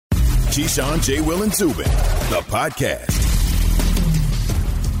Keyshawn, J. Will, and Zubin, the podcast.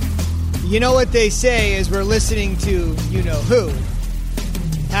 You know what they say as we're listening to you-know-who.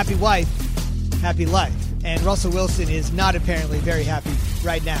 Happy wife, happy life. And Russell Wilson is not apparently very happy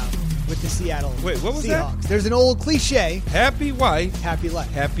right now with the Seattle Wait, what was Seahawks. that? There's an old cliche. Happy wife, happy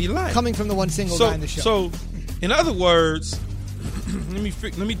life. happy life. Coming from the one single guy in the show. So, in other words, let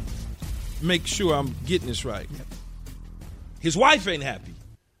me make sure I'm getting this right. Yep. His wife ain't happy.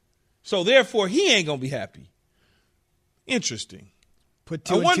 So, therefore, he ain't going to be happy. Interesting. Put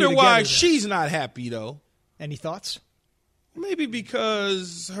two I and wonder two why together, she's not happy, though. Any thoughts? Maybe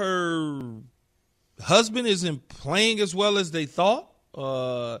because her husband isn't playing as well as they thought.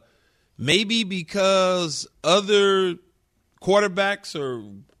 Maybe because other quarterbacks are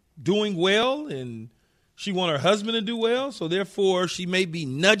doing well and she wants her husband to do well. So, therefore, she may be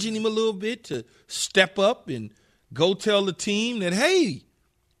nudging him a little bit to step up and go tell the team that, hey,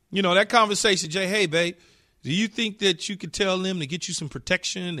 that conversation, Jay, hey, babe, do you think that you could tell them to get you some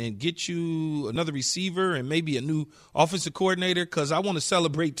protection and get you another receiver and maybe a new offensive coordinator? Because I want to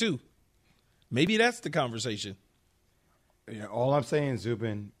celebrate too. Maybe that's the conversation. Yeah, all I'm saying,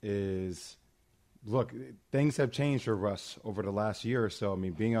 Zubin, is, look, things have changed for Russ over the last year or so. I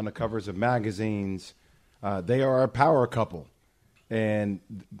mean, being on the covers of magazines, they are a power couple. And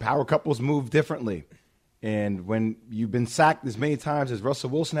power couples move differently. And when you've been sacked as many times as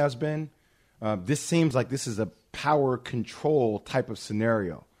Russell Wilson has been, this seems like this is a power control type of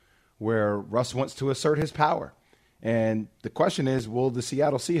scenario where Russ wants to assert his power. And the question is, will the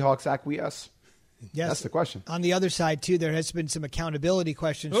Seattle Seahawks acquiesce? Yes. That's the question. On the other side, too, there has been some accountability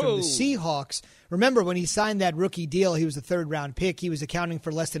questions from the Seahawks. Remember, when he signed that rookie deal, he was a third-round pick. He was accounting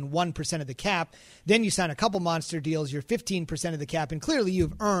for less than 1% of the cap. Then you sign a couple monster deals, you're 15% of the cap, and clearly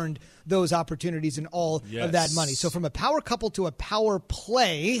you've earned those opportunities and all of that money. So from a power couple to a power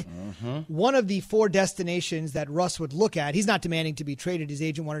play, one of the four destinations that Russ would look at, he's not demanding to be traded. His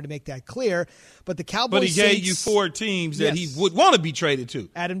agent wanted to make that clear. But the Cowboys But he gave you four teams that he would want to be traded to.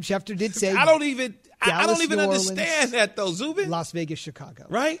 Adam Schefter did say I don't even New Orleans, understand that, though, Zubin. Las Vegas, Chicago.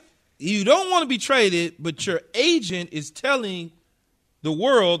 Right? You don't want to be traded, but your agent is telling the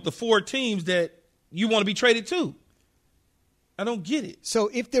world, the four teams, that you want to be traded to. I don't get it. So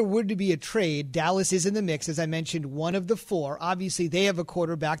if there were to be a trade, Dallas is in the mix, as I mentioned, one of the four. Obviously, they have a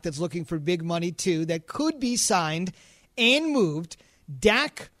quarterback that's looking for big money, too, that could be signed and moved.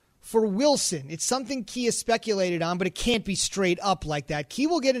 Dak for Wilson. It's something Key has speculated on, but it can't be straight up like that. Key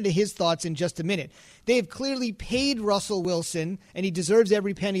will get into his thoughts in just a minute. They have clearly paid Russell Wilson, and he deserves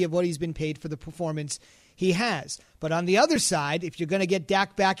every penny of what he's been paid for the performance he has. But on the other side, if you're going to get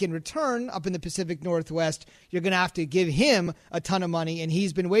Dak back in return up in the Pacific Northwest, you're going to have to give him a ton of money, and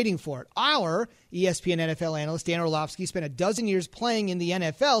he's been waiting for it. Our ESPN NFL analyst, Dan Orlovsky, spent a dozen years playing in the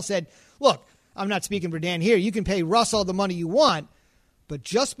NFL, said, look, I'm not speaking for Dan here. You can pay Russ all the money you want, but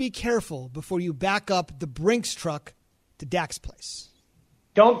just be careful before you back up the Brinks truck to Dak's place.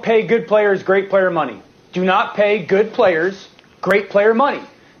 Don't pay good players great player money. Do not pay good players great player money.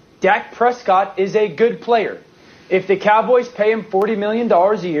 Dak Prescott is a good player. If the Cowboys pay him $40 million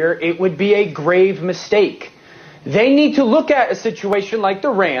a year, it would be a grave mistake. They need to look at a situation like the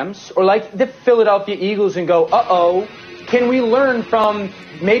Rams or like the Philadelphia Eagles and go, uh-oh, can we learn from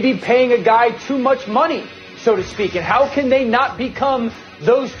maybe paying a guy too much money, so to speak? And how can they not become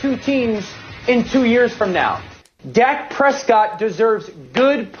those two teams in 2 years from now? Dak Prescott deserves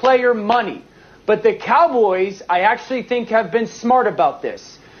good player money. But the Cowboys, I actually think, have been smart about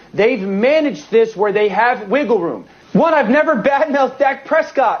this. They've managed this where they have wiggle room. One, I've never badmouthed Dak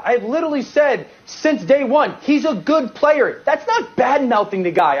Prescott. I've literally said since day one, he's a good player. That's not badmouthing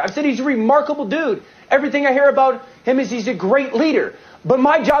the guy. I've said he's a remarkable dude. Everything I hear about him is he's a great leader. But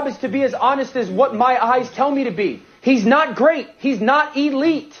my job is to be as honest as what my eyes tell me to be. He's not great. He's not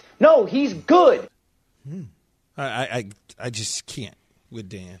elite. No, he's good. I just can't with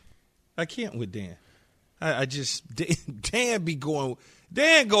Dan. I can't with Dan.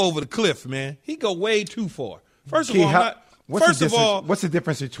 Dan go over the cliff, man. He go way too far. First of all, what's the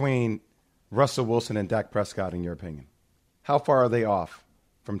difference between Russell Wilson and Dak Prescott in your opinion? How far are they off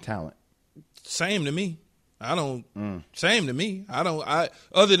from talent? Same to me. Same to me.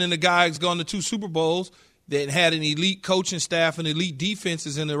 Other than the guys going to 2 Super Bowls that had an elite coaching staff and elite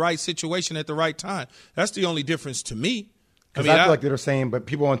defenses in the right situation at the right time. That's the only difference to me. Because I feel like they're saying, but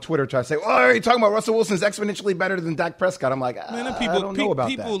people on Twitter try to say, "Oh, are you talking about Russell Wilson's exponentially better than Dak Prescott?" I'm like, I don't know about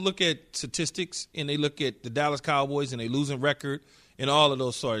that. People look at statistics and they look at the Dallas Cowboys and they losing record and all of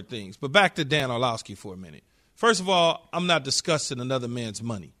those sort of things. But back to Dan Orlovsky for a minute. First of all, I'm not discussing another man's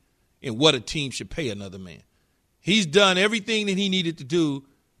money and what a team should pay another man. He's done everything that he needed to do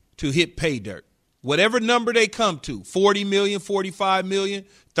to hit pay dirt. Whatever number they come to, 40 million, 45 million,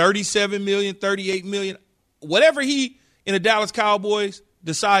 37 million, 38 million, whatever he and the Dallas Cowboys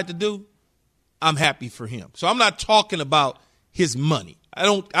decide to do, I'm happy for him. So I'm not talking about his money. I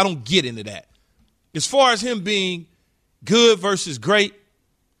don't get into that. As far as him being good versus great,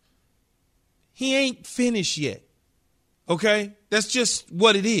 he ain't finished yet. Okay? That's just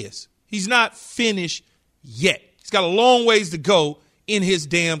what it is. He's not finished yet. He's got a long ways to go in his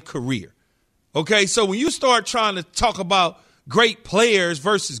damn career. Okay? So when you start trying to talk about great players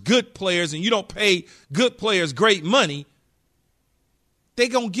versus good players and you don't pay good players great money, they're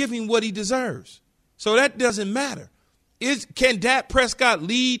going to give him what he deserves. So that doesn't matter. Can Dak Prescott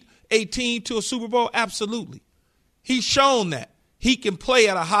lead a team to a Super Bowl? Absolutely. He's shown that. He can play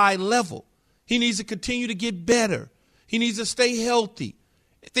at a high level. He needs to continue to get better. He needs to stay healthy.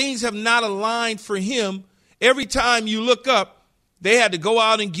 Things have not aligned for him. Every time you look up, they had to go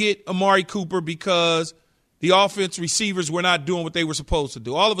out and get Amari Cooper because the offense receivers were not doing what they were supposed to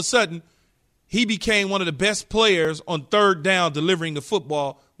do. All of a sudden, he became one of the best players on third down delivering the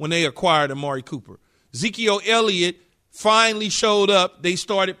football when they acquired Amari Cooper. Ezekiel Elliott finally showed up. They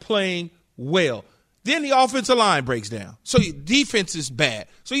started playing well. Then the offensive line breaks down. So defense is bad.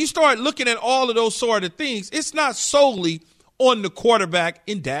 So you start looking at all of those sort of things. It's not solely on the quarterback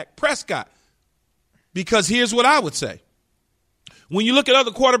in Dak Prescott. Because here's what I would say. When you look at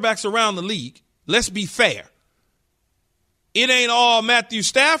other quarterbacks around the league, let's be fair. It ain't all Matthew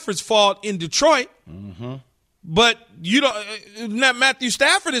Stafford's fault in Detroit. Mm-hmm. But Matthew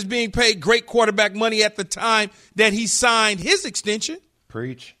Stafford is being paid great quarterback money at the time that he signed his extension.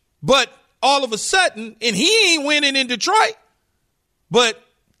 Preach. But all of a sudden, and he ain't winning in Detroit, but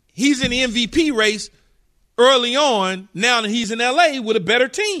he's in the MVP race early on now that he's in L.A. with a better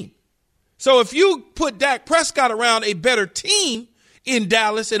team. So if you put Dak Prescott around a better team in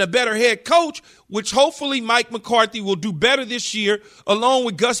Dallas and a better head coach, which hopefully Mike McCarthy will do better this year, along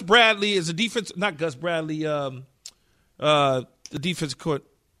with Gus Bradley as a defense, not Gus Bradley, the defensive court,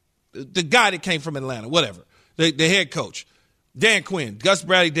 the guy that came from Atlanta, whatever, the head coach, Dan Quinn, Gus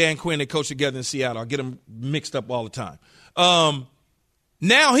Bradley, Dan Quinn, they coach together in Seattle. I get them mixed up all the time.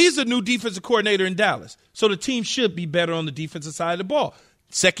 Now he's a new defensive coordinator in Dallas, so the team should be better on the defensive side of the ball.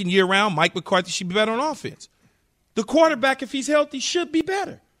 Second year round, Mike McCarthy should be better on offense. The quarterback, if he's healthy, should be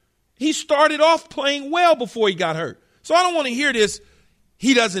better. He started off playing well before he got hurt. So I don't want to hear this,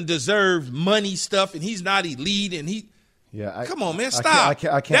 he doesn't deserve money stuff and he's not elite and he – come on, man, stop. I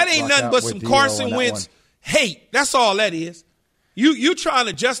can't that ain't nothing but some Carson Wentz hate. That's all that is. You trying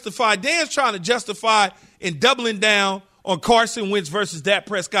to justify – Dan's trying to justify and doubling down on Carson Wentz versus Dak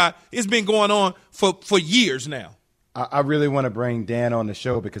Prescott. It's been going on for years now. I really want to bring Dan on the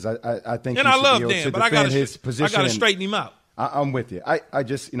show because I think and he I should love be able Dan, to but defend his position. I got to straighten him out. I'm with you. I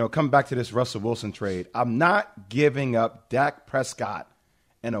just, come back to this Russell Wilson trade. I'm not giving up Dak Prescott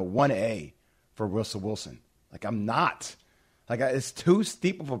and a 1A for Russell Wilson. I'm not. It's too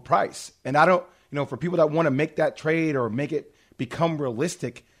steep of a price. And I don't, for people that want to make that trade or make it become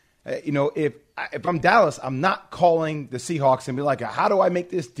realistic, if I'm Dallas, I'm not calling the Seahawks and be like, how do I make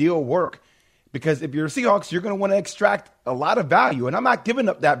this deal work? Because if you're the Seahawks, you're going to want to extract a lot of value. And I'm not giving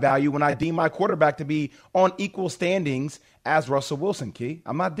up that value when I deem my quarterback to be on equal standings as Russell Wilson, Key.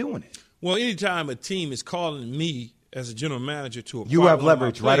 I'm not doing it. Well, anytime a team is calling me as a general manager to acquire you have one of my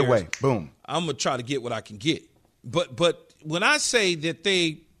leverage players, right away. Boom. I'm going to try to get what I can get. But when I say that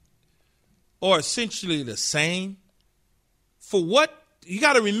they are essentially the same, for what – you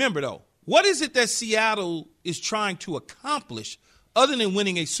got to remember, though, what is it that Seattle is trying to accomplish other than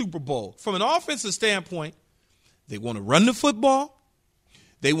winning a Super Bowl? From an offensive standpoint, they want to run the football,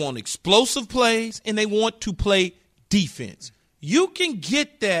 they want explosive plays, and they want to play defense. You can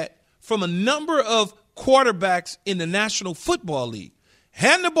get that from a number of quarterbacks in the National Football League.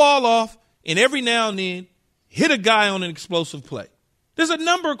 Hand the ball off, and every now and then hit a guy on an explosive play. There's a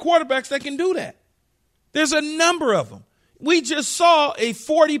number of quarterbacks that can do that. There's a number of them. We just saw a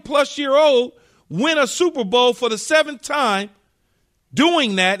 40-plus-year-old win a Super Bowl for the 7th time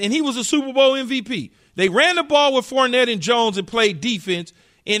doing that, and he was a Super Bowl MVP. They ran the ball with Fournette and Jones and played defense,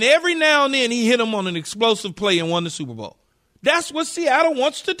 and every now and then he hit them on an explosive play and won the Super Bowl. That's what Seattle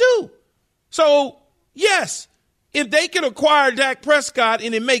wants to do. So, yes, if they can acquire Dak Prescott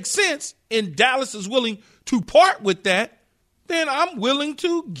and it makes sense and Dallas is willing to part with that, then I'm willing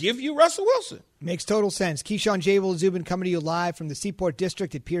to give you Russell Wilson. Makes total sense. Keyshawn J. Will Zubin coming to you live from the Seaport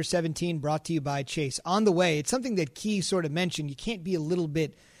District at Pier 17, brought to you by Chase. On the way, it's something that Key sort of mentioned. You can't be a little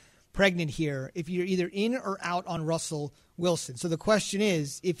bit pregnant here if you're either in or out on Russell Wilson. So the question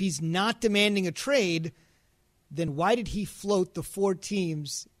is, if he's not demanding a trade, then why did he float the 4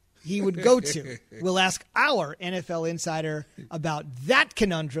 teams he would go to. We'll ask our NFL insider about that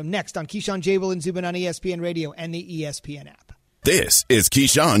conundrum next on Keyshawn, J. Will, and Zubin on ESPN Radio and the ESPN app. This is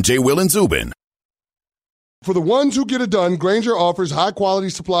Keyshawn, J. Will, and Zubin. For the ones who get it done, Grainger offers high-quality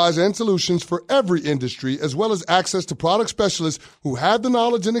supplies and solutions for every industry, as well as access to product specialists who have the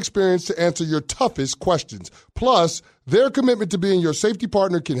knowledge and experience to answer your toughest questions. Plus, their commitment to being your safety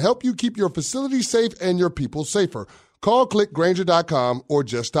partner can help you keep your facility safe and your people safer. Call, click Grainger.com, or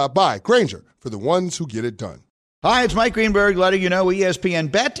just stop by. Grainger, for the ones who get it done. Hi, it's Mike Greenberg letting you know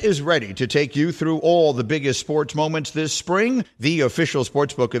ESPN Bet is ready to take you through all the biggest sports moments this spring. The official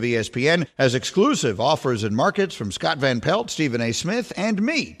sportsbook of ESPN has exclusive offers and markets from Scott Van Pelt, Stephen A. Smith, and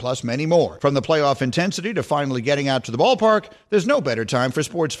me, plus many more. From the playoff intensity to finally getting out to the ballpark, there's no better time for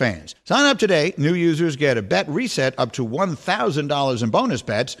sports fans. Sign up today. New users get a bet reset up to $1,000 in bonus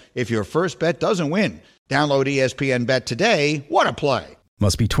bets if your first bet doesn't win. Download ESPN Bet today. What a play.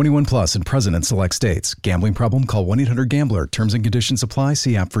 Must be 21 plus and present in select states. Gambling problem? Call 1-800-GAMBLER. Terms and conditions apply.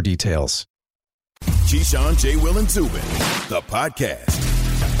 See app for details. Keyshawn, J. Will, and Zubin, the podcast.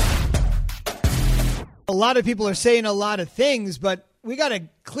 A lot of people are saying a lot of things, but we got to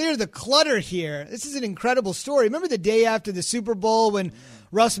clear the clutter here. This is an incredible story. Remember the day after the Super Bowl when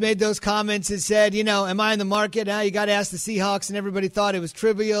Russ made those comments and said, am I in the market? Now you got to ask the Seahawks, and everybody thought it was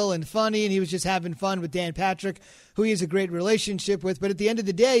trivial and funny, and he was just having fun with Dan Patrick, who he has a great relationship with. But at the end of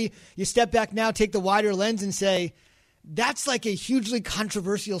the day, you step back now, take the wider lens and say, that's like a hugely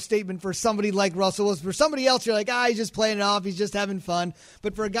controversial statement for somebody like Russell Wilson. For somebody else, you're like, he's just playing it off. He's just having fun.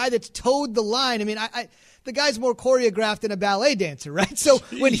 But for a guy that's towed the line, the guy's more choreographed than a ballet dancer, right? So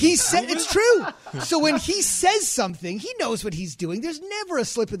when he said, it's true. So when he says something, he knows what he's doing. There's never a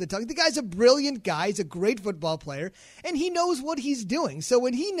slip of the tongue. The guy's a brilliant guy. He's a great football player, and he knows what he's doing. So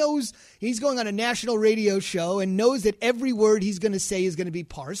when he knows he's going on a national radio show and knows that every word he's going to say is going to be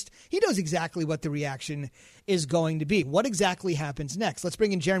parsed, he knows exactly what the reaction is going to be. What exactly happens next? Let's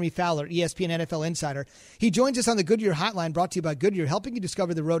bring in Jeremy Fowler, ESPN NFL insider. He joins us on the Goodyear Hotline, brought to you by Goodyear, helping you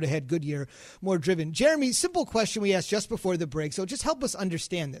discover the road ahead. Goodyear, more driven. Jeremy, simple question we asked just before the break, so just help us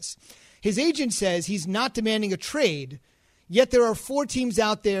understand this. His agent says he's not demanding a trade, yet there are 4 teams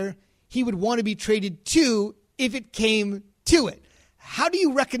out there he would want to be traded to if it came to it. How do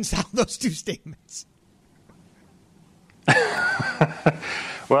you reconcile those two statements?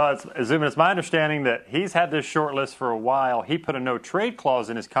 Well, Zubin, it's my understanding that he's had this short list for a while. He put a no-trade clause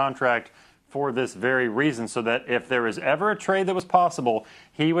in his contract for this very reason, so that if there was ever a trade that was possible,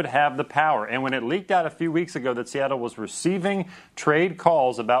 he would have the power. And when it leaked out a few weeks ago that Seattle was receiving trade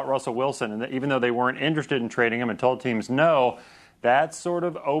calls about Russell Wilson, and that even though they weren't interested in trading him and told teams no, that sort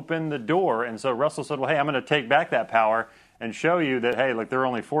of opened the door. And so Russell said, well, hey, I'm going to take back that power and show you that, hey, look, there are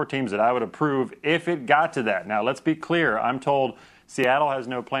only 4 teams that I would approve if it got to that. Now, let's be clear. I'm told Seattle has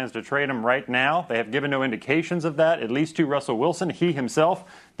no plans to trade him right now. They have given no indications of that, at least to Russell Wilson. He himself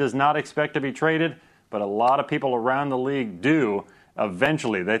does not expect to be traded, but a lot of people around the league do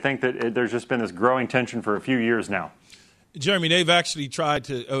eventually. They think that there's just been this growing tension for a few years now. Jeremy, they've actually tried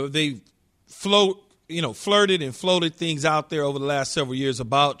to flirted and floated things out there over the last several years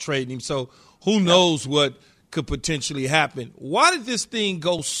about trading him. So who knows what could potentially happen. Why did this thing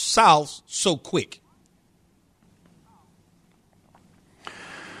go south so quick?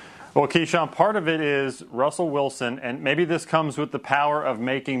 Well, Keyshawn, part of it is Russell Wilson, and maybe this comes with the power of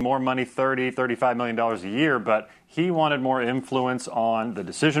making more money, $30, $35 million a year, but he wanted more influence on the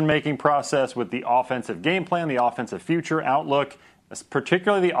decision-making process with the offensive game plan, the offensive future outlook,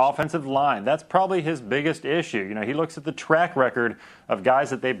 particularly the offensive line. That's probably his biggest issue. He looks at the track record of guys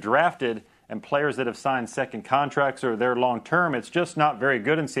that they've drafted and players that have signed second contracts or they're long-term. It's just not very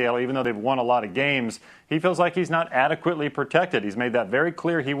good in Seattle, even though they've won a lot of games. He feels like he's not adequately protected. He's made that very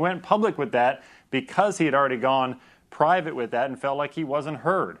clear. He went public with that because he had already gone private with that and felt like he wasn't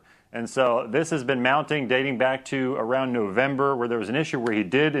heard. And so this has been mounting, dating back to around November, where there was an issue where he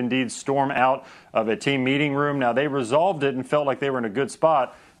did indeed storm out of a team meeting room. Now, they resolved it and felt like they were in a good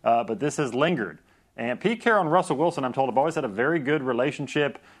spot, but this has lingered. And Pete Carroll and Russell Wilson, I'm told, have always had a very good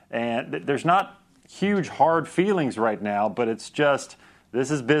relationship. And there's not huge hard feelings right now, but it's just this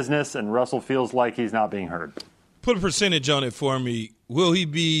is business, and Russell feels like he's not being heard. Put a percentage on it for me. Will he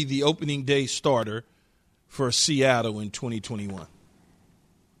be the opening day starter for Seattle in 2021?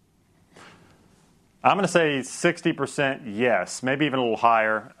 I'm going to say 60% yes, maybe even a little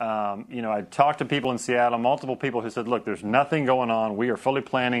higher. I talked to people in Seattle, multiple people who said, look, there's nothing going on. We are fully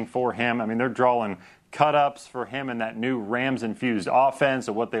planning for him. I mean, they're drawing cut-ups for him in that new Rams-infused offense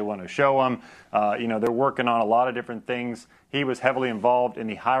of what they want to show him. They're working on a lot of different things. He was heavily involved in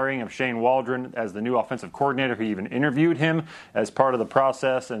the hiring of Shane Waldron as the new offensive coordinator. He even interviewed him as part of the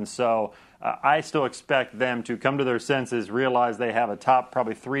process. And so I still expect them to come to their senses, realize they have a top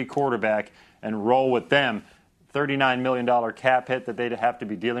probably 3 quarterback, and roll with them. $39 million cap hit that they'd have to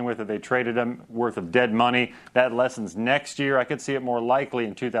be dealing with if they traded him, worth of dead money. That lessens next year. I could see it more likely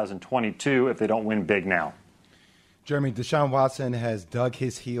in 2022 if they don't win big now. Jeremy, Deshaun Watson has dug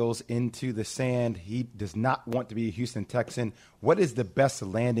his heels into the sand. He does not want to be a Houston Texan. What is the best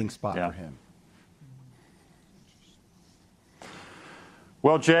landing spot for him?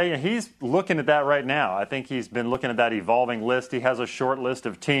 Well, Jay, he's looking at that right now. I think he's been looking at that evolving list. He has a short list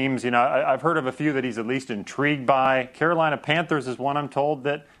of teams. I've heard of a few that he's at least intrigued by. Carolina Panthers is one I'm told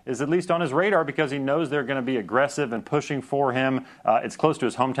that is at least on his radar because he knows they're going to be aggressive and pushing for him. It's close to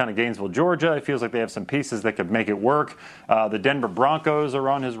his hometown of Gainesville, Georgia. It feels like they have some pieces that could make it work. The Denver Broncos are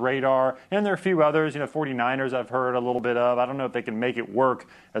on his radar. And there are a few others. 49ers I've heard a little bit of. I don't know if they can make it work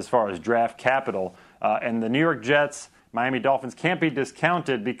as far as draft capital. And the New York Jets, Miami Dolphins can't be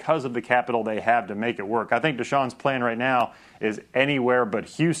discounted because of the capital they have to make it work. I think Deshaun's plan right now is anywhere but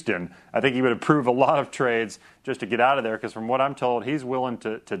Houston. I think he would approve a lot of trades just to get out of there because from what I'm told, he's willing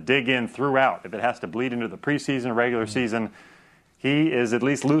to dig in throughout. If it has to bleed into the preseason, regular season, he is at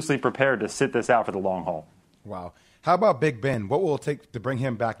least loosely prepared to sit this out for the long haul. Wow. How about Big Ben? What will it take to bring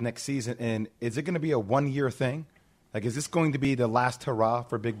him back next season? And is it going to be a one-year thing? Like, is this going to be the last hurrah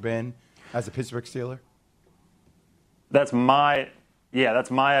for Big Ben as a Pittsburgh Steeler? That's my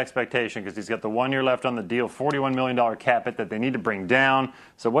expectation because he's got the 1 year left on the deal, $41 million cap hit that they need to bring down.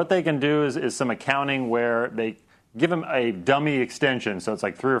 So what they can do is some accounting where they give him a dummy extension. So it's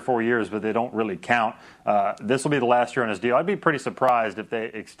like 3 or 4 years, but they don't really count. This will be the last year on his deal. I'd be pretty surprised if they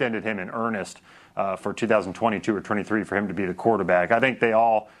extended him in earnest for 2022 or 23 for him to be the quarterback. I think they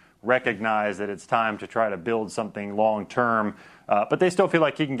all recognize that it's time to try to build something long term, but they still feel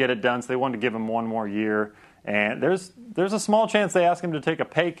like he can get it done. So they want to give him 1 more year. And there's a small chance they ask him to take a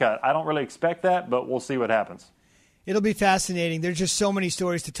pay cut. I don't really expect that, but we'll see what happens. It'll be fascinating. There's just so many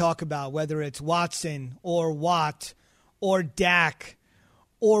stories to talk about, whether it's Watson or Watt or Dak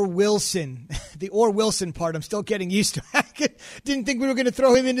or Wilson. The or Wilson part I'm still getting used to. I didn't think we were going to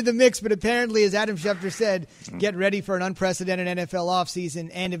throw him into the mix, but apparently, as Adam Schefter said, get ready for an unprecedented NFL offseason.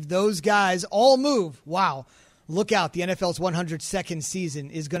 And if those guys all move, wow, look out. The NFL's 102nd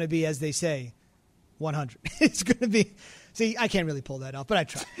season is going to be, as they say, 100. It's going to be. See, I can't really pull that off, but I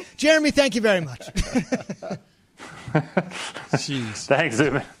try. Jeremy, thank you very much. Jeez. Thanks,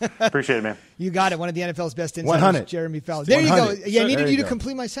 Zubin. Appreciate it, man. You got it. One of the NFL's best insiders, 100. Jeremy Fowler. There 100. you go. Yeah, I needed you to go.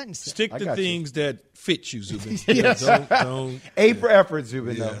 complete my sentence. Stick to things that fit you, Zubin. Yes. Don't. A for effort,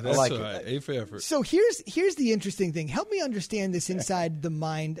 Zubin. Yeah, though. that's I like all right. it. A for effort. So here's the interesting thing. Help me understand this inside the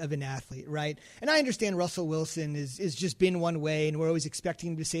mind of an athlete, right? And I understand Russell Wilson is just been one way, and we're always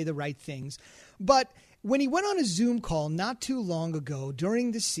expecting him to say the right things. But when he went on a Zoom call not too long ago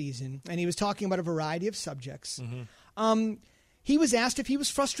during the season, and he was talking about a variety of subjects, he was asked if he was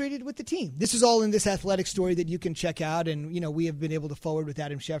frustrated with the team. This is all in this athletic story that you can check out, and we have been able to forward with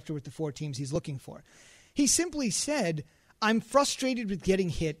Adam Schefter with the 4 teams he's looking for. He simply said, I'm frustrated with getting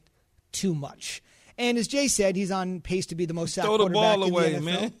hit too much. And as Jay said, he's on pace to be the most sacked quarterback in the NFL.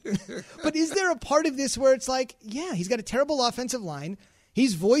 Man. But is there a part of this where it's like, yeah, he's got a terrible offensive line.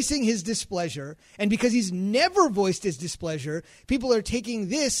 He's voicing his displeasure, and because he's never voiced his displeasure, people are taking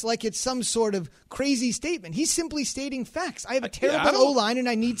this like it's some sort of crazy statement. He's simply stating facts. I have a terrible O-line, and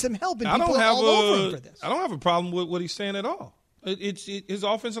I need some help, and people are all over him for this. I don't have a problem with what he's saying at all. His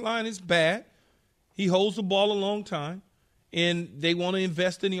offensive line is bad. He holds the ball a long time, and they want to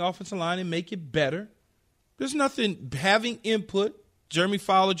invest in the offensive line and make it better. There's nothing having input. Jeremy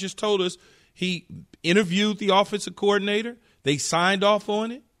Fowler just told us he interviewed the offensive coordinator. They signed off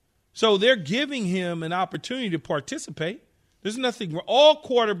on it. So they're giving him an opportunity to participate. There's nothing wrong. All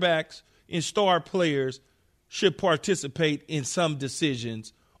quarterbacks and star players should participate in some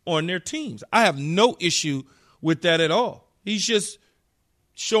decisions on their teams. I have no issue with that at all. He's just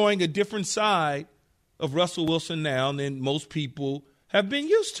showing a different side of Russell Wilson now than most people have been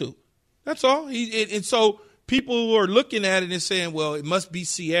used to. That's all. And so people are looking at it and saying, well, it must be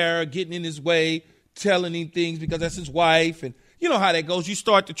Sierra getting in his way, telling him things because that's his wife. And you know how that goes. You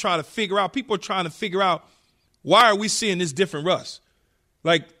start to try to figure out, people are trying to figure out, why are we seeing this different Russ?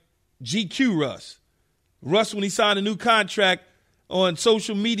 Like GQ Russ. Russ, when he signed a new contract, on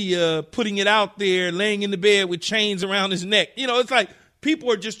social media, putting it out there, laying in the bed with chains around his neck. It's like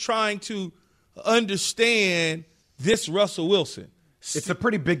people are just trying to understand this Russell Wilson. It's a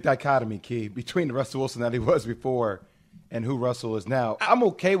pretty big dichotomy, Key, between the Russell Wilson that he was before and who Russell is now. I'm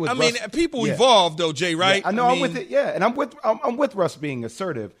okay with people evolve, though, Jay, right? Yeah, I know, I'm with it, and I'm with Russ being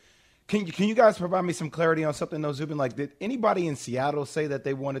assertive. Can you guys provide me some clarity on something, though, Zubin? Like, did anybody in Seattle say that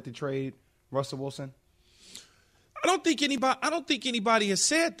they wanted to trade Russell Wilson? I don't think anybody has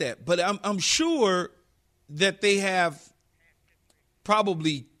said that, but I'm sure that they have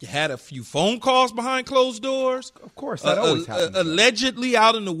probably had a few phone calls behind closed doors. Of course, that always happens. Allegedly,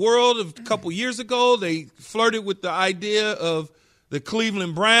 out in the world a couple years ago, they flirted with the idea of the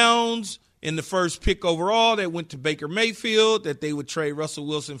Cleveland Browns in the first pick overall. They went to Baker Mayfield, that they would trade Russell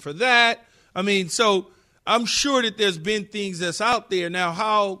Wilson for that. So I'm sure that there's been things that's out there. Now,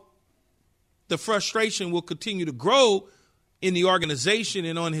 how the frustration will continue to grow in the organization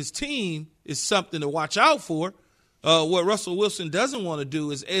and on his team is something to watch out for. What Russell Wilson doesn't want to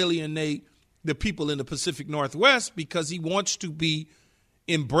do is alienate the people in the Pacific Northwest because he wants to be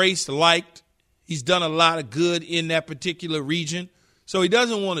embraced, liked. He's done a lot of good in that particular region. So he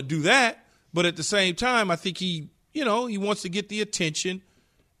doesn't want to do that. But at the same time, I think he wants to get the attention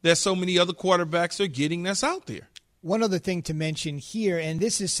that so many other quarterbacks are getting that's out there. One other thing to mention here, and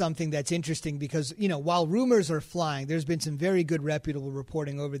this is something that's interesting because, while rumors are flying, there's been some very good reputable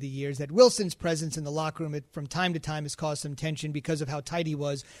reporting over the years that Wilson's presence in the locker room from time to time has caused some tension because of how tight he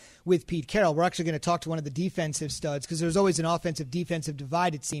was with Pete Carroll. We're actually going to talk to one of the defensive studs because there's always an offensive-defensive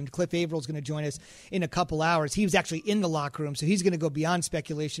divide, it seemed. Cliff Avrill's going to join us in a couple hours. He was actually in the locker room, so he's going to go beyond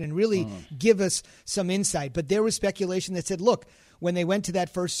speculation and really give us some insight. But there was speculation that said, look, when they went to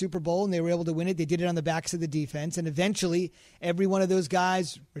that first Super Bowl and they were able to win it, they did it on the backs of the defense. And eventually, every one of those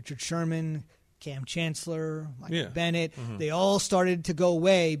guys, Richard Sherman, Cam Chancellor, Michael Bennett, they all started to go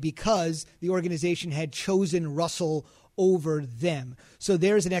away because the organization had chosen Russell over them. So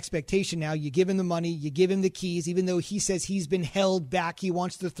there's an expectation now. You give him the money, you give him the keys, even though he says he's been held back, he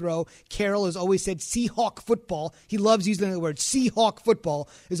wants to throw. Carroll has always said Seahawk football. He loves using the word Seahawk football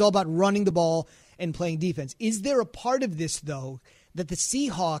is all about running the ball and playing defense. Is there a part of this, though, that the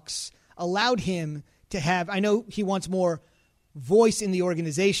Seahawks allowed him to have? I know he wants more voice in the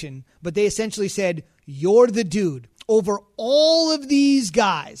organization, but they essentially said, you're the dude over all of these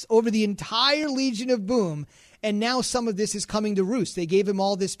guys, over the entire Legion of Boom, and now some of this is coming to roost. They gave him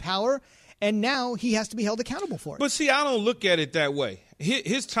all this power, and now he has to be held accountable for it. But see, I don't look at it that way.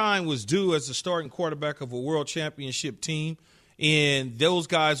 His time was due as the starting quarterback of a world championship team, and those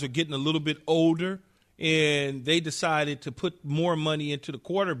guys are getting a little bit older, and they decided to put more money into the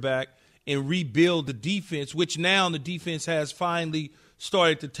quarterback and rebuild the defense, which now the defense has finally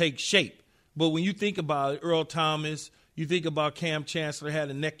started to take shape. But when you think about it, Earl Thomas, you think about Cam Chancellor had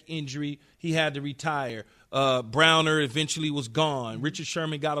a neck injury. He had to retire. Browner eventually was gone. Richard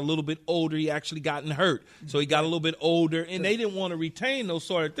Sherman got a little bit older. He actually gotten hurt. So he got a little bit older, and they didn't want to retain those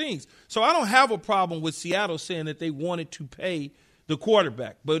sort of things. So I don't have a problem with Seattle saying that they wanted to pay the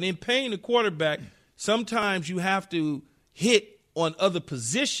quarterback. But in paying the quarterback, sometimes you have to hit on other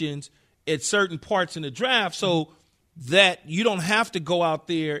positions at certain parts in the draft so that you don't have to go out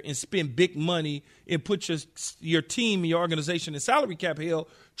there and spend big money and put your team, your organization in salary cap hell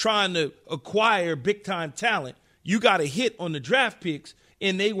trying to acquire big-time talent. You got to hit on the draft picks,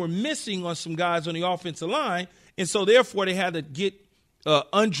 and they were missing on some guys on the offensive line, and so therefore they had to get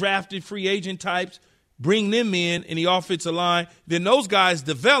undrafted free agent types, bring them in the offensive line. Then those guys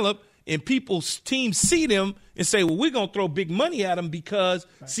develop, and people's teams see them and say, well, we're going to throw big money at them because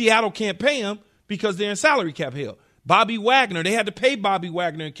Seattle can't pay them because they're in salary cap hell. Bobby Wagner, they had to pay Bobby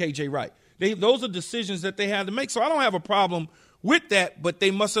Wagner and KJ Wright. Those are decisions that they had to make. So I don't have a problem with that, but they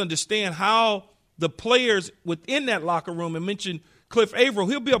must understand how the players within that locker room, and mentioned Cliff Averill,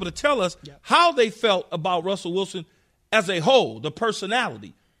 he'll be able to tell us how they felt about Russell Wilson as a whole, the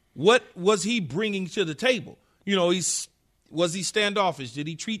personality. What was he bringing to the table? Was he standoffish? Did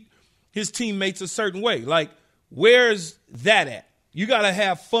he treat his teammates a certain way? Like, where's that at? You got to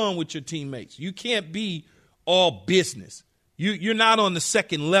have fun with your teammates. You can't be all business. You're not on the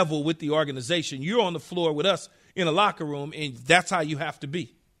second level with the organization. You're on the floor with us in a locker room, and that's how you have to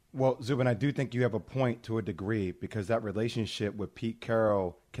be. Well, Zubin, I do think you have a point to a degree because that relationship with Pete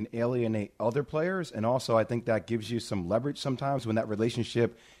Carroll can alienate other players, and also I think that gives you some leverage sometimes when that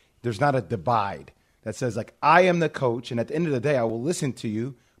relationship, there's not a divide that says, like, I am the coach, and at the end of the day, I will listen to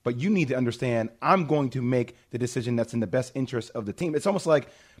you, but you need to understand I'm going to make the decision that's in the best interest of the team. It's almost like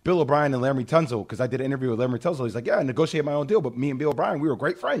Bill O'Brien and Larry Tunsil, because I did an interview with Larry Tunsil. He's like, yeah, I negotiated my own deal, but me and Bill O'Brien, we were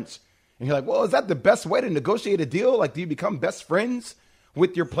great friends. And you're like, well, is that the best way to negotiate a deal? Like, do you become best friends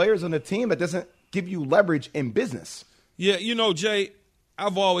with your players on the team? That doesn't give you leverage in business. Yeah, Jay,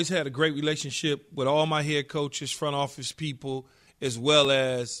 I've always had a great relationship with all my head coaches, front office people, as well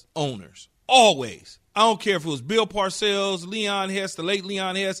as owners. Always. I don't care if it was Bill Parcells, Leon Hess, the late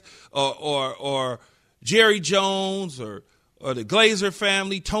Leon Hess, or Jerry Jones, or the Glazer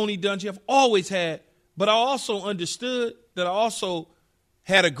family, Tony Dungy. I've always had. But I also understood that I also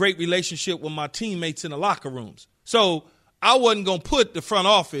had a great relationship with my teammates in the locker rooms. So I wasn't going to put the front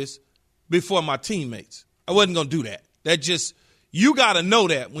office before my teammates. I wasn't going to do that. That just, you got to know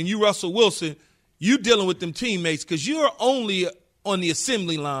that when you Russell Wilson, you dealing with them teammates because you're only on the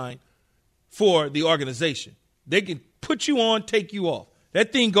assembly line for the organization. They can put you on, take you off.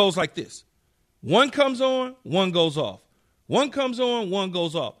 That thing goes like this. One comes on, one goes off. One comes on, one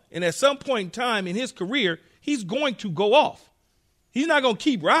goes off. And at some point in time in his career, he's going to go off. He's not going to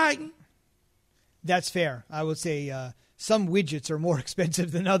keep riding. That's fair. I would say some widgets are more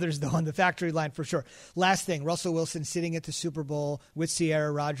expensive than others, though, on the factory line for sure. Last thing, Russell Wilson sitting at the Super Bowl with Sierra,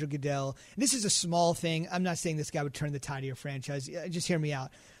 Roger Goodell. This is a small thing. I'm not saying this guy would turn the tide of your franchise. Just hear me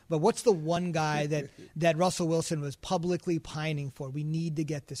out. But what's the one guy that Russell Wilson was publicly pining for? We need to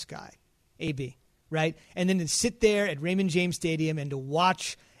get this guy, AB, right? And then to sit there at Raymond James Stadium and to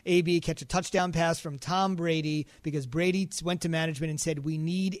watch AB catch a touchdown pass from Tom Brady because Brady went to management and said, we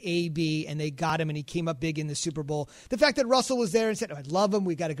need AB, and they got him, and he came up big in the Super Bowl. The fact that Russell was there and said, I love him,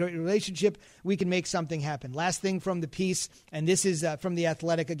 we got a great relationship, we can make something happen. Last thing from the piece, and this is from The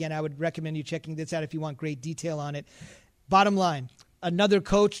Athletic. Again, I would recommend you checking this out if you want great detail on it. Bottom line, another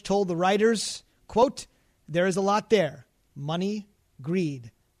coach told the writers, quote, there is a lot there. Money,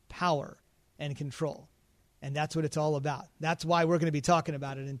 greed, power, and control. And that's what it's all about. That's why we're going to be talking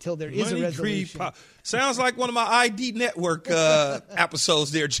about it until there is a resolution. Greed, sounds like one of my ID Network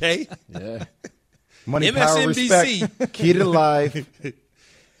episodes there, Jay. Yeah. Money, MSNBC. power, respect. Keep it alive.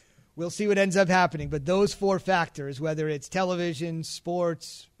 We'll see what ends up happening. But those four factors, whether it's television,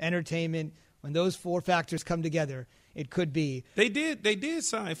 sports, entertainment, when those four factors come together, it could be. They did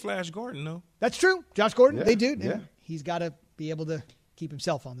sign Flash Gordon, though. That's true. Josh Gordon, yeah, they do. Yeah. He's got to be able to keep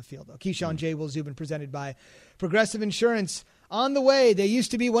himself on the field, though. Keyshawn J. Will Zubin, presented by Progressive Insurance. On the way, they used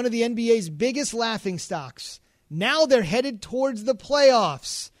to be one of the NBA's biggest laughingstocks. Now they're headed towards the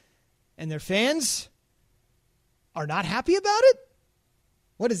playoffs. And their fans are not happy about it?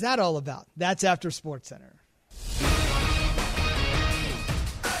 What is that all about? That's after SportsCenter.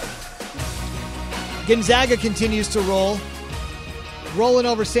 Gonzaga continues to roll. Rolling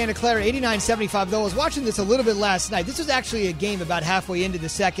over Santa Clara, 89-75, though. I was watching this a little bit last night. This was actually a game about halfway into the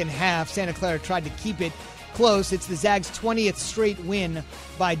second half. Santa Clara tried to keep it close. It's the Zags' 20th straight win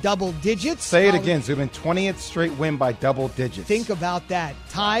by double digits. Say it again, Zubin. 20th straight win by double digits. Think about that.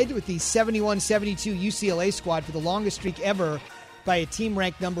 Tied with the 71-72 UCLA squad for the longest streak ever by a team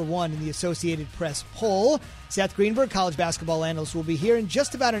ranked number one in the Associated Press poll. Seth Greenberg, college basketball analyst, will be here in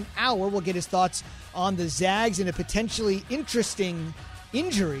just about an hour. We'll get his thoughts on the Zags and a potentially interesting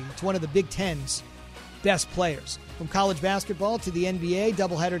injury to one of the Big Ten's best players. From college basketball to the NBA,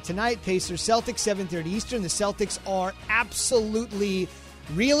 doubleheader tonight, Pacers-Celtics, 7:30 Eastern. The Celtics are absolutely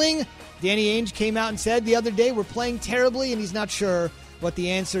reeling. Danny Ainge came out and said the other day, we're playing terribly, and he's not sure what the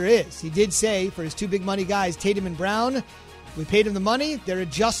answer is. He did say, for his two big money guys, Tatum and Brown, we paid them the money. They're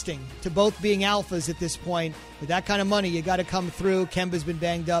adjusting to both being alphas at this point. With that kind of money, you got to come through. Kemba's been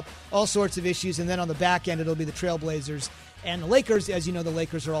banged up, all sorts of issues. And then on the back end, it'll be the Trailblazers and the Lakers. As you know, the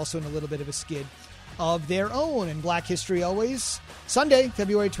Lakers are also in a little bit of a skid of their own. And Black History always. Sunday,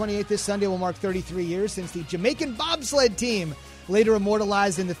 February 28th, this Sunday will mark 33 years since the Jamaican bobsled team, later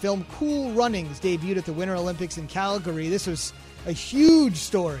immortalized in the film Cool Runnings, debuted at the Winter Olympics in Calgary. This was a huge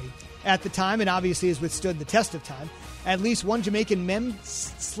story at the time and obviously has withstood the test of time. At least one Jamaican men's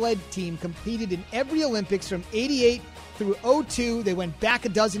sled team competed in every Olympics from 88 through 02. They went back a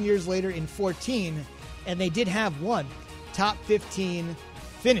dozen years later in 14, and they did have one top 15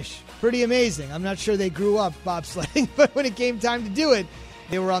 finish. Pretty amazing. I'm not sure they grew up bobsledding, but when it came time to do it,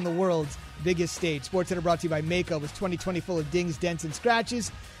 they were on the world's biggest stage. SportsCenter brought to you by Mako. Was 2020 full of dings, dents, and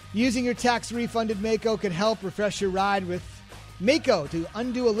scratches? Using your tax-refunded Mako can help refresh your ride with Mako to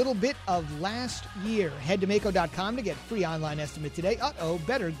undo a little bit of last year. Head to Mako.com to get free online estimate today.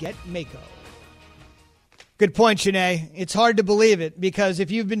 Better get Mako. Good point, Shanae. It's hard to believe it because if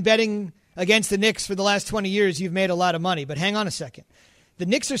you've been betting against the Knicks for the last 20 years, you've made a lot of money. But hang on a second. The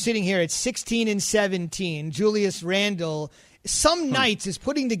Knicks are sitting here at 16-17. Julius Randle some nights is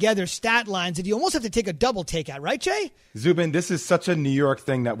putting together stat lines that you almost have to take a double take at, right, Jay? Zubin, this is such a New York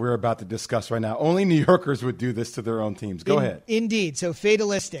thing that we're about to discuss right now. Only New Yorkers would do this to their own teams. Go ahead. Indeed. So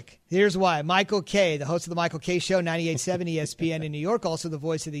fatalistic. Here's why. Michael Kay, the host of the Michael Kay Show, 98.7 ESPN in New York, also the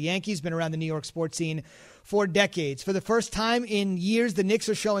voice of the Yankees, been around the New York sports scene for decades. For the first time in years, the Knicks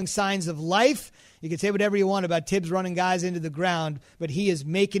are showing signs of life. You can say whatever you want about Tibbs running guys into the ground, but he is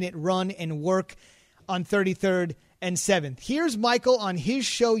making it run and work on 33rd and 7th. Here's Michael on his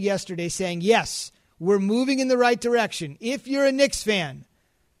show yesterday saying, yes, we're moving in the right direction if you're a Knicks fan.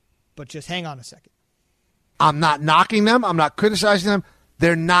 But just hang on a second. I'm not knocking them. I'm not criticizing them.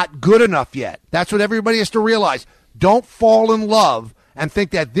 They're not good enough yet. That's what everybody has to realize. Don't fall in love and think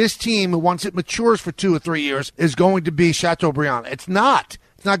that this team, once it matures for 2 or 3 years, is going to be Chateaubriand. It's not.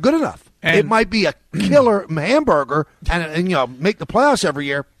 It's not good enough. And it might be a killer hamburger and make the playoffs every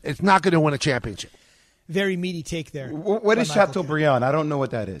year. It's not going to win a championship. Very meaty take there. What is Chateaubriand? I don't know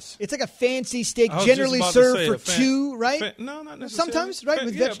what that is. It's like a fancy steak, generally served for two, right? No, not necessarily. Sometimes, right,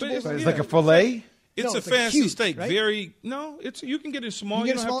 with vegetables. It's like a filet? It's a fancy huge steak. Right? You can get it small.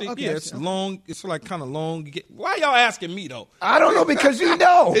 You don't have to. Okay, it's long. It's like kind of long. Why y'all asking me though? I don't know because you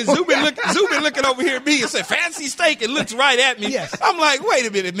know. Zubin looking over here at me and said fancy steak and looks right at me. Yes. I'm like, wait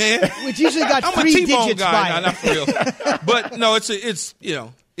a minute, man. Which usually got I'm 3 a T-bone digits guy. by Nah, it. not for real. But no,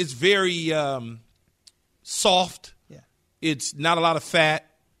 it's very soft. Yeah. It's not a lot of fat,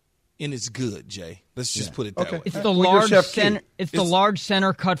 and it's good, Jay. Let's just put it that way. It's the large center. It's the large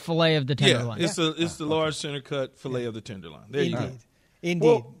center cut fillet of the tenderloin. Yeah, it's the large center cut fillet of the tenderloin. There you go. Indeed.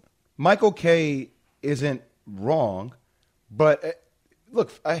 Well, Michael Kay isn't wrong, but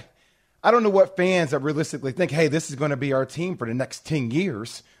look, I don't know what fans that realistically think, hey, this is going to be our team for the next 10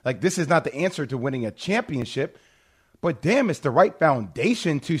 years. Like, this is not the answer to winning a championship. But damn, it's the right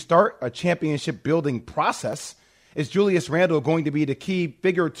foundation to start a championship building process. Is Julius Randle going to be the key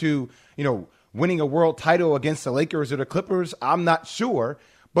figure to, winning a world title against the Lakers or the Clippers? I'm not sure,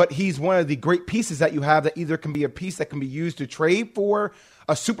 but he's one of the great pieces that you have that either can be a piece that can be used to trade for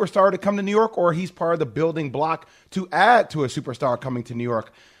a superstar to come to New York, or he's part of the building block to add to a superstar coming to New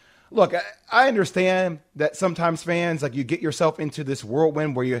York. Look, I understand that sometimes fans, like, you get yourself into this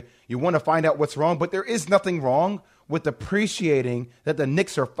whirlwind where you want to find out what's wrong, but there is nothing wrong with appreciating that the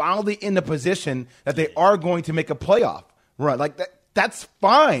Knicks are finally in the position that they are going to make a playoff run. Like, that's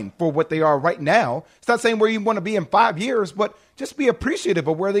fine for what they are right now. It's not saying where you want to be in 5 years, but just be appreciative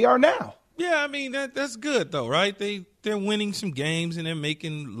of where they are now. Yeah, I mean, that's good, though, right? They're winning some games, and they're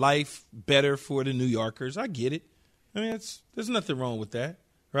making life better for the New Yorkers. I get it. I mean, there's nothing wrong with that,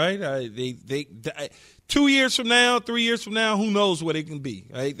 right? 2 years from now, 3 years from now, who knows what it can be,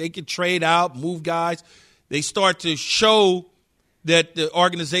 right? They can trade out, move guys. They start to show that the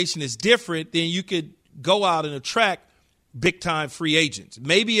organization is different, then you could go out and attract big-time free agents.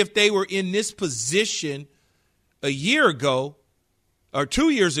 Maybe if they were in this position a year ago or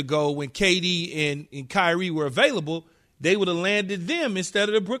 2 years ago when KD and Kyrie were available, they would have landed them instead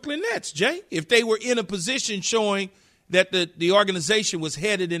of the Brooklyn Nets, Jay, if they were in a position showing that the organization was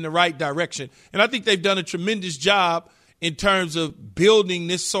headed in the right direction. And I think they've done a tremendous job in terms of building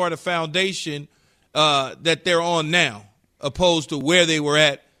this sort of foundation that they're on now, opposed to where they were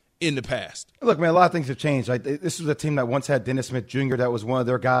at in the past. Look, man, a lot of things have changed. Like, this was a team that once had Dennis Smith Jr. That was one of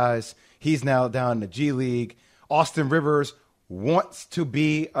their guys. He's now down in the G League. Austin Rivers wants to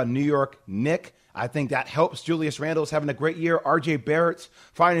be a New York Knick. I think that helps. Julius Randle's having a great year. R.J. Barrett's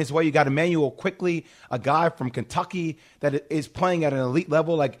finding his way. You got Emmanuel Quickly, a guy from Kentucky that is playing at an elite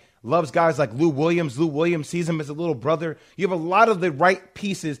level, like loves guys like Lou Williams. Lou Williams sees him as a little brother. You have a lot of the right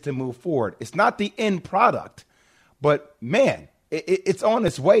pieces to move forward. It's not the end product, but, man, it's on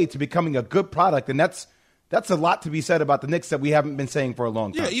its way to becoming a good product, and that's a lot to be said about the Knicks that we haven't been saying for a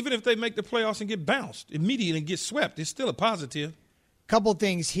long time. Yeah, even if they make the playoffs and get bounced immediately and get swept, it's still a positive. Couple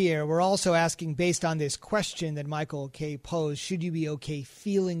things here. We're also asking, based on this question that Michael K. posed, should you be okay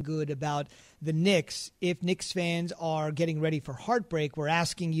feeling good about the Knicks? If Knicks fans are getting ready for heartbreak, we're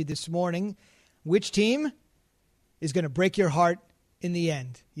asking you this morning, which team is going to break your heart in the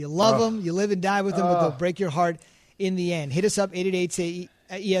end? You love them, you live and die with them, but they'll break your heart in the end. Hit us up, 888-ESPN,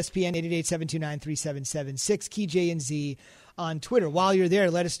 888-729-3776, Key J and Z on Twitter. While you're there,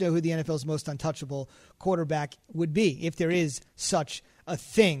 let us know who the NFL's most untouchable quarterback would be, if there is such a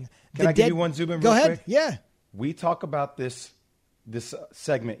thing. Can I give you one, Zubin, Go real ahead. quick? Yeah. We talk about this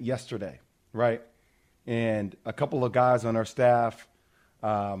segment yesterday, right? And a couple of guys on our staff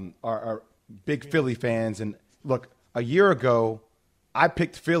are big Philly fans. And look, a year ago, I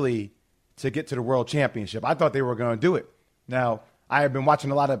picked Philly to get to the World Championship. I thought they were going to do it. Now, I have been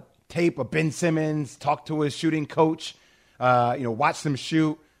watching a lot of tape of Ben Simmons, talk to his shooting coach. watched them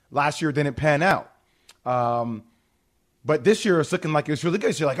shoot. Last year didn't pan out. But this year it's looking like it's really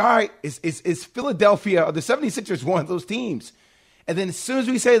good. So you're like, all right, is Philadelphia or the 76ers one of those teams? And then as soon as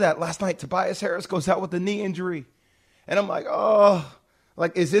we say that, last night Tobias Harris goes out with a knee injury. And I'm like,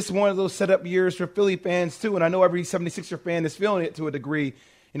 is this one of those setup years for Philly fans too? And I know every 76er fan is feeling it to a degree.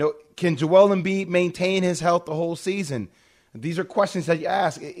 Can Joel Embiid maintain his health the whole season? These are questions that you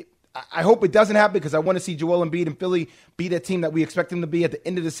ask. I hope it doesn't happen because I want to see Joel Embiid and Philly be the team that we expect them to be at the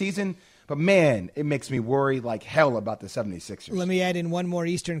end of the season. But, man, it makes me worry like hell about the 76ers. Let me add in one more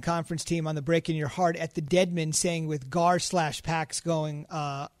Eastern Conference team on the break in your heart at the Deadman, saying with Gar/Pax going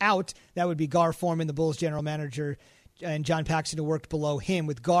out, that would be Gar Forman, the Bulls general manager, and John Paxson, who worked below him.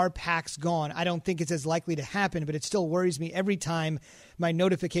 With Gar Pax gone, I don't think it's as likely to happen, but it still worries me every time my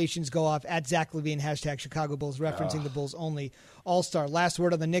notifications go off at Zach LaVine, #Chicago Bulls, referencing the Bulls only All-Star. Last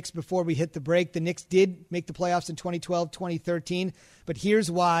word on the Knicks before we hit the break. The Knicks did make the playoffs in 2012, 2013, but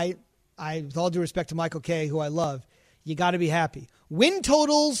here's why, with all due respect to Michael Kay, who I love, you got to be happy. Win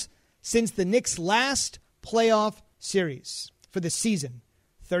totals since the Knicks' last playoff series for the season: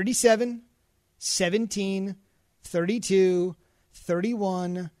 37, 17, 32,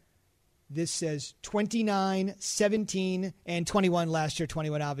 31. This says 29, 17, and 21 last year.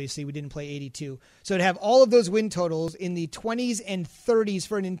 21, obviously. We didn't play 82. So to have all of those win totals in the 20s and 30s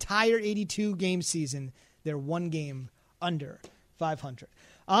for an entire 82-game season, they're one game under 500.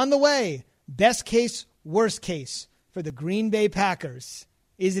 On the way, best case, worst case for the Green Bay Packers.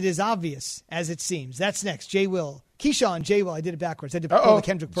 Is it as obvious as it seems? That's next. Keyshawn, J. Will. I did it backwards. I did pull the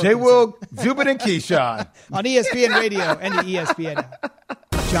Kendrick Perkins. J. Will, Zubin, and Keyshawn. On ESPN Radio and the ESPN app.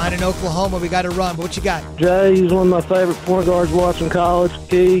 John in Oklahoma, we got to run, but what you got? Jay, he's one of my favorite point guards watching college.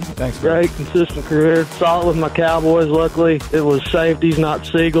 Key, thanks, great, consistent career. Solid with my Cowboys, luckily. It was safeties, not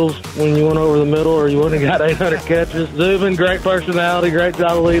Seagulls, when you went over the middle or you wouldn't have got 800 catches. Zubin, great personality, great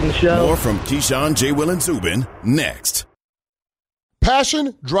job leading the show. More from Keyshawn, J. Will, and Zubin next.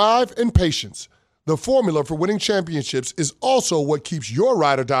 Passion, drive, and patience. The formula for winning championships is also what keeps your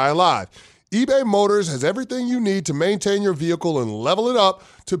ride or die alive. eBay Motors has everything you need to maintain your vehicle and level it up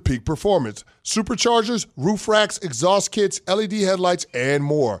to peak performance. Superchargers, roof racks, exhaust kits, LED headlights, and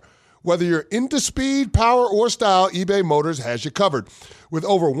more. Whether you're into speed, power, or style, eBay Motors has you covered. With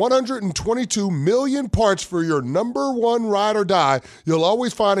over 122 million parts for your number one ride or die, you'll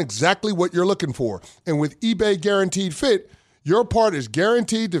always find exactly what you're looking for. And with eBay Guaranteed Fit, your part is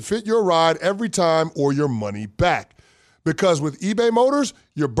guaranteed to fit your ride every time or your money back. Because with eBay Motors,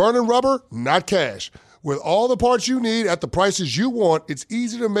 you're burning rubber, not cash. With all the parts you need at the prices you want, it's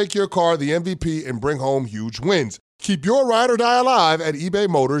easy to make your car the MVP and bring home huge wins. Keep your ride or die alive at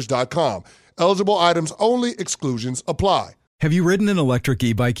ebaymotors.com. Eligible items only. Exclusions apply. Have you ridden an electric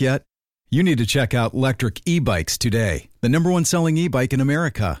e-bike yet? You need to check out Electric E-Bikes today, the #1 selling e-bike in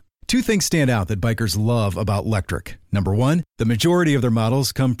America. Two things stand out that bikers love about Electric. Number one, the majority of their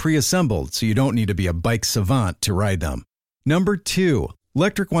models come pre-assembled, so you don't need to be a bike savant to ride them. Number two,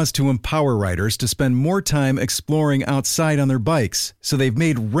 Electric wants to empower riders to spend more time exploring outside on their bikes, so they've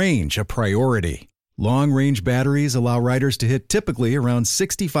made range a priority. Long-range batteries allow riders to hit typically around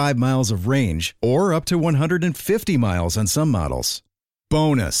 65 miles of range, or up to 150 miles on some models.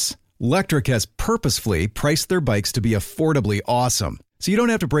 Bonus, Electric has purposefully priced their bikes to be affordably awesome, so you don't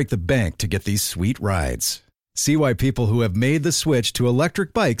have to break the bank to get these sweet rides. See why people who have made the switch to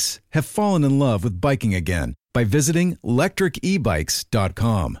electric bikes have fallen in love with biking again by visiting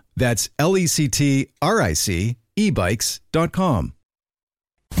electricebikes.com. That's LECTRIC ebikes.com.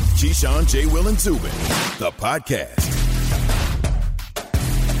 Keyshawn, J. Will, and Zubin, the podcast.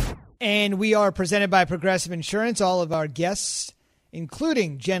 And we are presented by Progressive Insurance. All of our guests,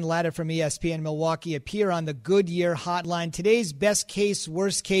 including Jen Lada from ESPN Milwaukee, appear on the Goodyear Hotline. Today's best case,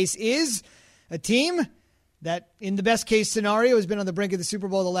 worst case is a team that, in the best case scenario, has been on the brink of the Super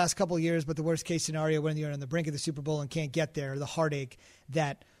Bowl the last couple of years, but the worst case scenario, when you're on the brink of the Super Bowl and can't get there, the heartache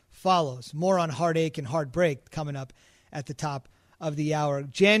that follows. More on heartache and heartbreak coming up at the top of the hour.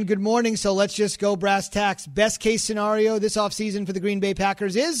 Jen, good morning. So let's just go brass tacks. Best case scenario this offseason for the Green Bay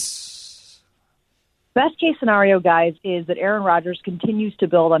Packers is? Best case scenario, guys, is that Aaron Rodgers continues to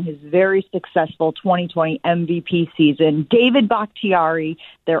build on his very successful 2020 MVP season. David Bakhtiari,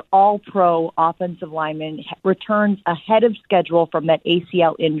 their all-pro offensive lineman, returns ahead of schedule from that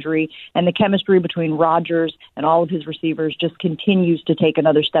ACL injury, and the chemistry between Rodgers and all of his receivers just continues to take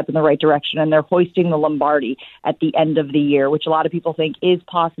another step in the right direction, and they're hoisting the Lombardi at the end of the year, which a lot of people think is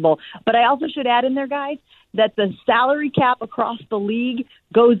possible. But I also should add in there, guys, that the salary cap across the league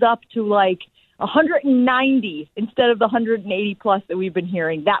goes up to like 190 instead of the 180 plus that we've been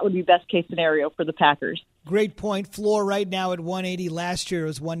hearing. That would be best case scenario for the Packers. Great point. Floor right now at 180. Last year it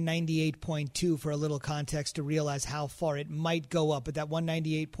was 198.2 for a little context to realize how far it might go up. But that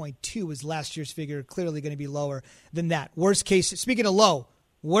 198.2 was last year's figure, clearly going to be lower than that. Worst case, speaking of low,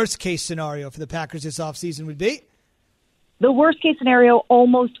 worst case scenario for the Packers this offseason would be? The worst case scenario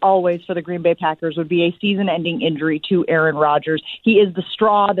almost always for the Green Bay Packers would be a season-ending injury to Aaron Rodgers. He is the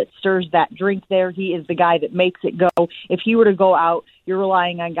straw that stirs that drink there. He is the guy that makes it go. If he were to go out, you're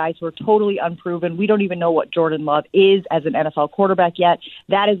relying on guys who are totally unproven. We don't even know what Jordan Love is as an NFL quarterback yet.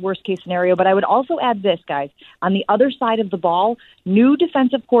 That is worst case scenario. But I would also add this, guys. On the other side of the ball, new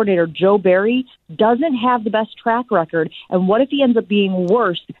defensive coordinator Joe Barry doesn't have the best track record. And what if he ends up being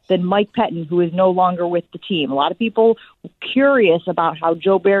worse than Mike Pettin, who is no longer with the team? A lot of people curious about how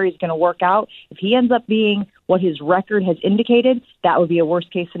Joe Barry is going to work out. If he ends up being what his record has indicated, that would be a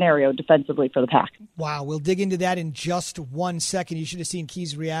worst-case scenario defensively for the Pack. Wow, we'll dig into that in just 1 second. You should have seen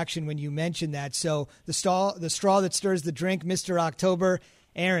Key's reaction when you mentioned that. So the straw that stirs the drink, Mr. October.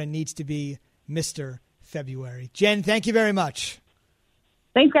 Aaron needs to be Mr. February. Jen, thank you very much.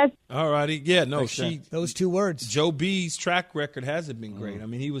 Thanks, guys. All righty. Yeah, no, those 2 words. Joe B's track record hasn't been great. I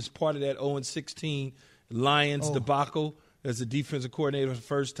mean, he was part of that 0-16 Lions debacle as a defensive coordinator for the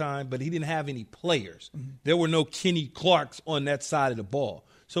first time, but he didn't have any players. There were no Kenny Clarks on that side of the ball.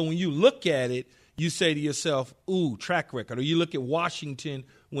 So when you look at it, you say to yourself, ooh, track record. Or you look at Washington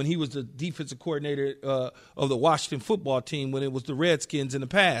when he was the defensive coordinator of the Washington football team when it was the Redskins in the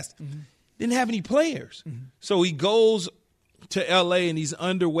past. Didn't have any players. So he goes to L.A. and he's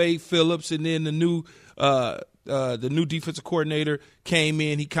under Wade Phillips, and then the new defensive coordinator came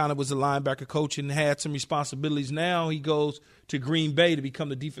in. He kind of was a linebacker coach and had some responsibilities. Now he goes to Green Bay to become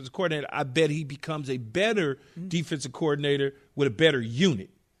the defensive coordinator. I bet he becomes a better defensive coordinator with a better unit.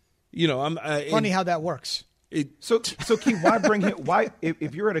 You know, funny how that works. So Key, why bring him? Why,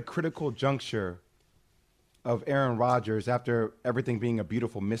 if you're at a critical juncture of Aaron Rodgers after everything being a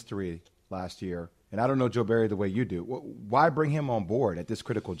beautiful mystery last year? And I don't know Joe Barry the way you do. Why bring him on board at this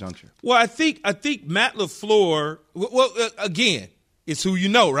critical juncture? Well, I think Matt LaFleur. Again, it's who you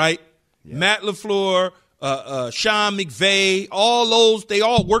know, right? Yeah. Matt LaFleur, Sean McVay, all those. They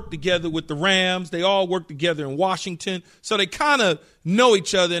all work together with the Rams. They all work together in Washington, so they kind of know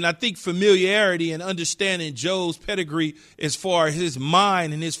each other. And I think familiarity and understanding Joe's pedigree as far as his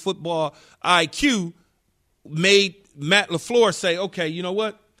mind and his football IQ made Matt LaFleur say, "Okay, you know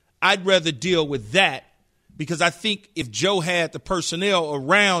what? I'd rather deal with that," because I think if Joe had the personnel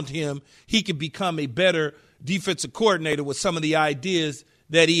around him, he could become a better defensive coordinator with some of the ideas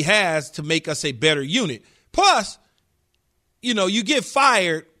that he has to make us a better unit. Plus, you know, you get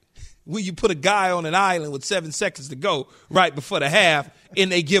fired when you put a guy on an island with 7 seconds to go right before the half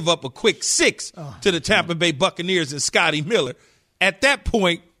and they give up a quick 6 to the Tampa Bay Buccaneers and Scotty Miller. At that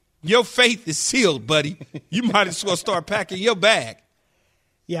point, your faith is sealed, buddy. You might as well start packing your bag.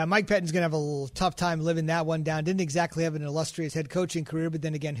 Yeah, Mike Pettin's going to have a little tough time living that one down. Didn't exactly have an illustrious head coaching career, but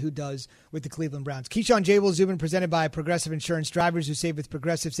then again, who does with the Cleveland Browns? Keyshawn J. Will Zubin, presented by Progressive Insurance. Drivers who save with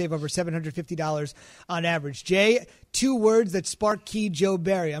Progressive save over $750 on average. Jay, 2 words that spark Key Joe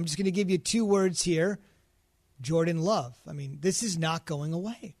Barry. I'm just going to give you 2 words here. Jordan Love. I mean, this is not going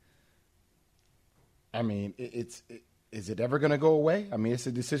away. I mean, is it ever going to go away? I mean, it's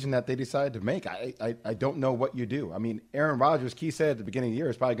a decision that they decided to make. I don't know what you do. I mean, Aaron Rodgers, Key said at the beginning of the year,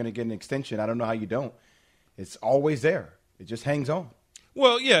 is probably going to get an extension. I don't know how you don't. It's always there. It just hangs on.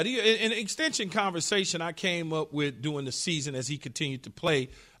 Well, yeah, in extension conversation I came up with during the season as he continued to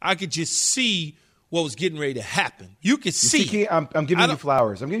play, I could just see what was getting ready to happen. You could see. Key, I'm giving you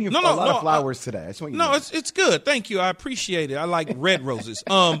flowers. I'm giving you a lot of flowers today. That's what you know. It's good. Thank you. I appreciate it. I like red roses.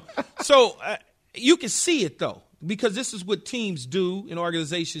 So you can see it, though. Because this is what teams do and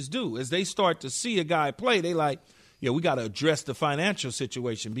organizations do. As they start to see a guy play, they like, yeah, we got to address the financial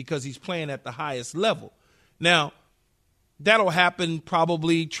situation because he's playing at the highest level. Now, that'll happen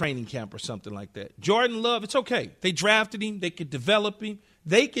probably training camp or something like that. Jordan Love, it's okay. They drafted him. They could develop him.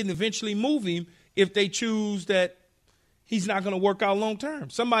 They can eventually move him if they choose that he's not going to work out long term.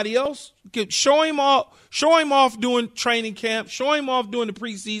 Somebody else could show him off doing training camp, show him off doing the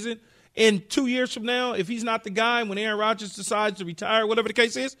preseason. And 2 years from now, if he's not the guy when Aaron Rodgers decides to retire, whatever the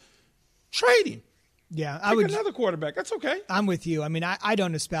case is, trade him. Yeah, I would another quarterback. That's okay. I'm with you. I mean, I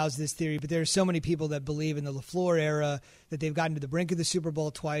don't espouse this theory, but there are so many people that believe in the LaFleur era, that they've gotten to the brink of the Super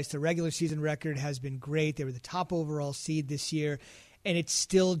Bowl twice. The regular season record has been great. They were the top overall seed this year. and it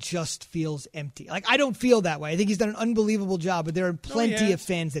still just feels empty. Like, I don't feel that way. I think he's done an unbelievable job, but there are plenty of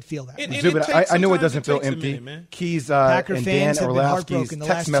fans that feel that way. Zubin, I know it doesn't feel empty. Keys Packer and fans Dan have been heartbroken Orlovsky's the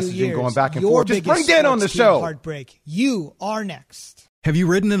text last 2 messaging years. going back and Your forth. Just bring biggest Dan on the sports team show. Heartbreak. You are next. Have you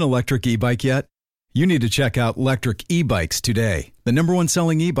ridden an electric e-bike yet? You need to check out Electric E-Bikes today, the #1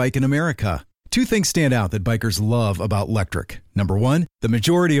 selling e-bike in America. 2 things stand out that bikers love about Electric. Number 1, the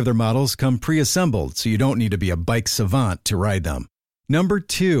majority of their models come pre-assembled, so you don't need to be a bike savant to ride them. Number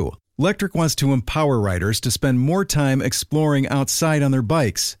 2, Electric wants to empower riders to spend more time exploring outside on their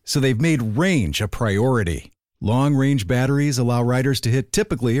bikes, so they've made range a priority. Long-range batteries allow riders to hit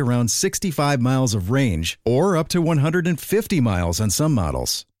typically around 65 miles of range, or up to 150 miles on some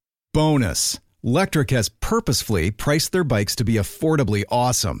models. Bonus, Electric has purposefully priced their bikes to be affordably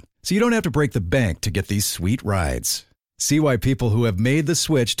awesome, so you don't have to break the bank to get these sweet rides. See why people who have made the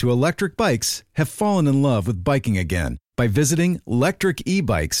switch to electric bikes have fallen in love with biking again by visiting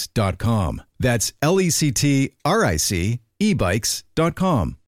electricebikes.com. That's LECTRIC ebikes.com.